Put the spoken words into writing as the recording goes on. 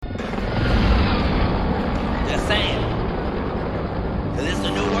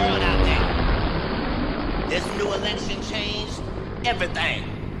everything.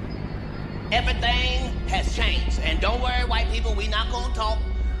 Everything has changed. And don't worry, white people, we not gonna talk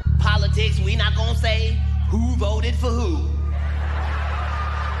politics. We not gonna say who voted for who.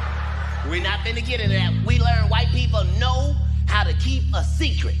 We're not finna get into that. We learn white people know how to keep a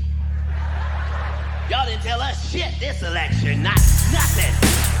secret. Y'all didn't tell us shit this election, not nothing.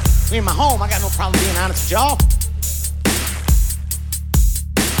 Me in my home, I got no problem being honest with y'all.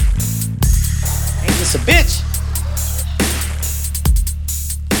 Ain't this a bitch?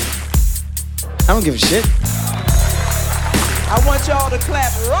 I don't give a shit. I want y'all to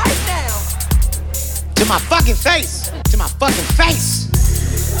clap right now. To my fucking face. To my fucking face.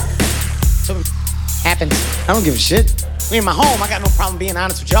 Something happens. I don't give a shit. Me in my home, I got no problem being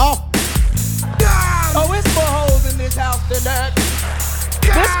honest with y'all. Oh, it's more hoes in this house than that.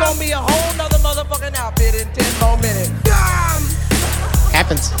 This gonna be a whole nother motherfucking outfit in 10 more minutes.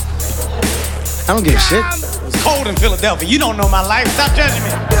 Happens. I don't give a shit. It was cold in Philadelphia. You don't know my life. Stop judging me.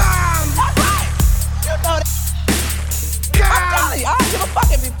 That's right. You know that. I'm telling you, I don't give a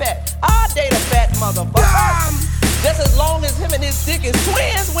fuck if he fat. I'll date a fat motherfucker. Just as long as him and his dick is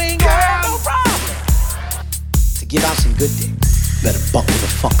twins, we ain't gonna have no problem. To give out some good dick, better buckle the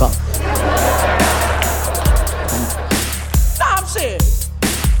fuck up. Nah, I'm serious.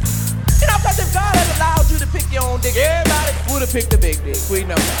 You know, because if God had allowed you to pick your own dick, everybody would have picked the big dick. We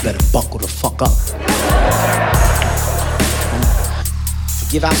know that. Better buckle the fuck up. To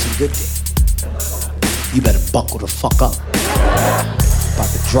give out some good dick, you better buckle the fuck up. About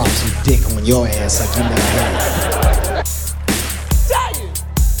to drop some dick on your ass like you never had. Tell you.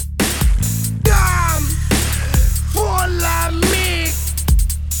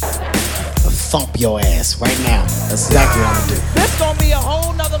 Thump your ass right now. That's exactly what I'm gonna do. This gonna be a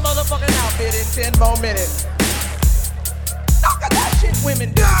whole nother motherfucking outfit in 10 more minutes. Look at that shit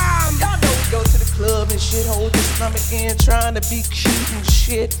women do. Y'all know we go to the club and shit, hold your stomach in, trying to be cute and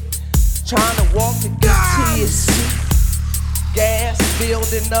shit. Trying to walk to get to your seat. Gas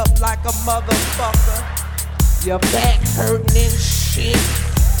building up like a motherfucker. Your back hurting and shit,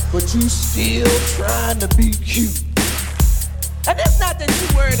 but you still trying to be cute. And it's not that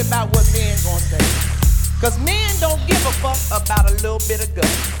you worried about what men gonna say, cause men don't give a fuck about a little bit of gut.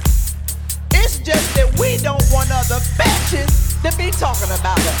 It's just that we don't want other bitches to be talking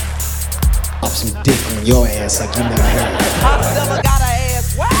about us. Drop some dick on your ass like you never had. I still got her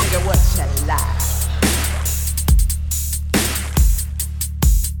ass wide. Nigga, what you lie?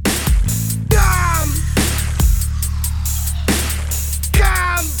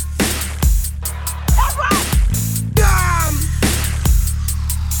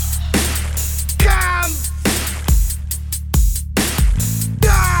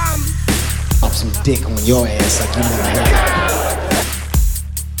 Some dick on your ass like you never had.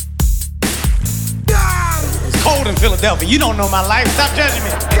 It was cold in Philadelphia. You don't know my life. Stop judging me.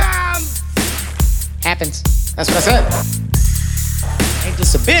 Happens. That's what I said. Ain't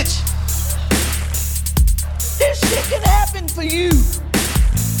this a bitch? This shit can happen for you.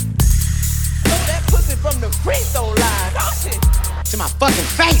 Throw that pussy from the free throw line, don't you? To my fucking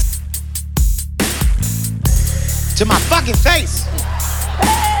face. To my fucking face.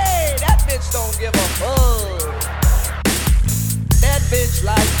 Bitch don't give a fuck. That bitch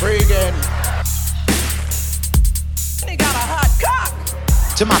like friggin'. He got a hot cock.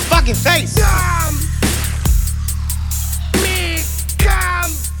 To my fucking face. Me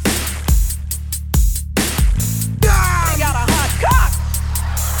come. He got a hot cock.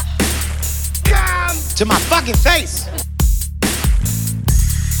 To my fucking face.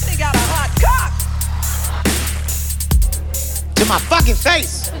 He got a hot cock. To my fucking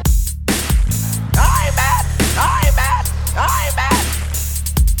face. I ain't mad.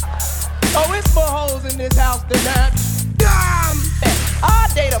 Oh, it's more hoes in this house than that. I'll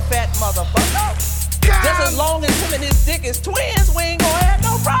date a fat motherfucker. Just as long as him and his dick is twins, we ain't gonna have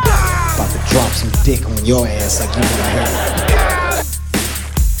no problem. About to drop some dick on your ass like you never had.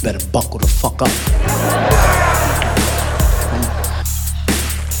 Better buckle the fuck up.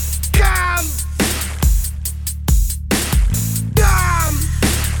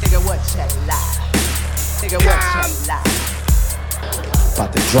 Nigga, what you lie? Nigga, what you lie?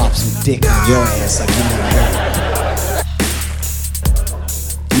 About to drop some dick on your ass like you never had.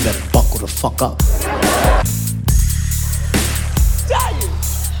 You better buckle the fuck up. Tell you.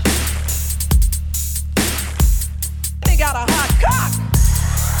 They got a hot cock.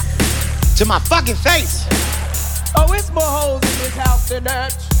 To my fucking face. Oh, it's more hoes in this house than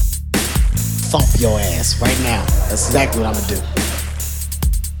that. Thump your ass right now. That's exactly what I'm gonna do.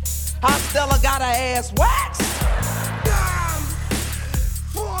 Stella got her ass wide.